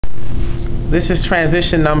this is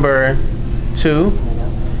transition number 2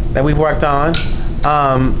 that we've worked on.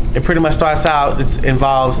 It pretty much starts out, it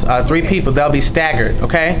involves 3 people. They'll be staggered,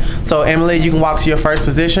 okay? So Emily, you can walk to your first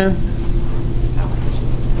position.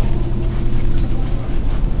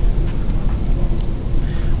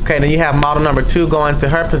 Okay, then you have model number 2 going to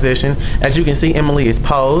her position. As you can see, Emily is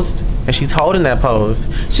posed, and she's holding that pose.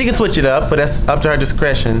 She can switch it up, but that's up to her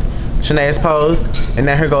discretion. Shanae is posed, and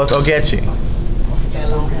then here goes Ogechi.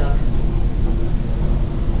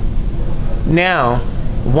 Now,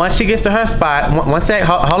 once she gets to her spot, one sec,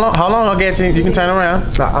 hold on, Ogechi, you can turn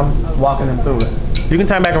around. No, I'm walking them through it. You can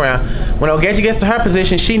turn back around. When Ogechi gets to her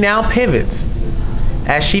position, she now pivots.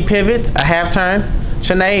 As she pivots, a half turn,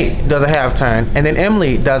 Shanae does a half turn, and then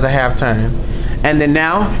Emily does a half turn. And then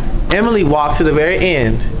now, Emily walks to the very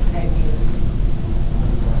end.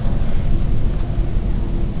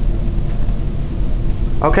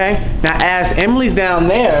 Okay? Now as Emily's down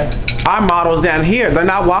there, our model's down here. They're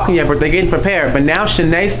not walking yet, but they're getting prepared. But now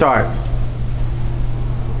Shanae starts.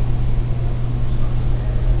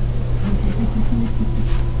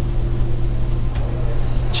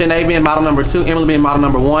 Shanae being model number 2, Emily being model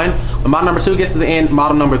number 1. When model number 2 gets to the end,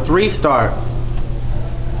 model number 3 starts.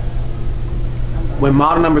 When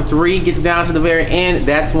model number 3 gets down to the very end,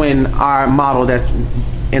 that's when our model that's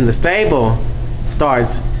in the stable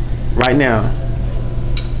starts right now.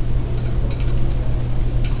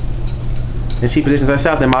 And she positions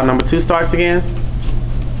herself, then model number 2 starts again.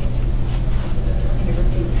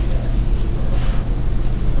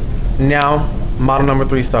 Now, model number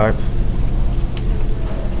 3 starts.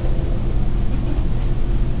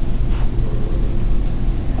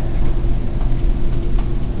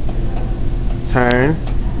 Turn,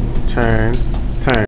 turn,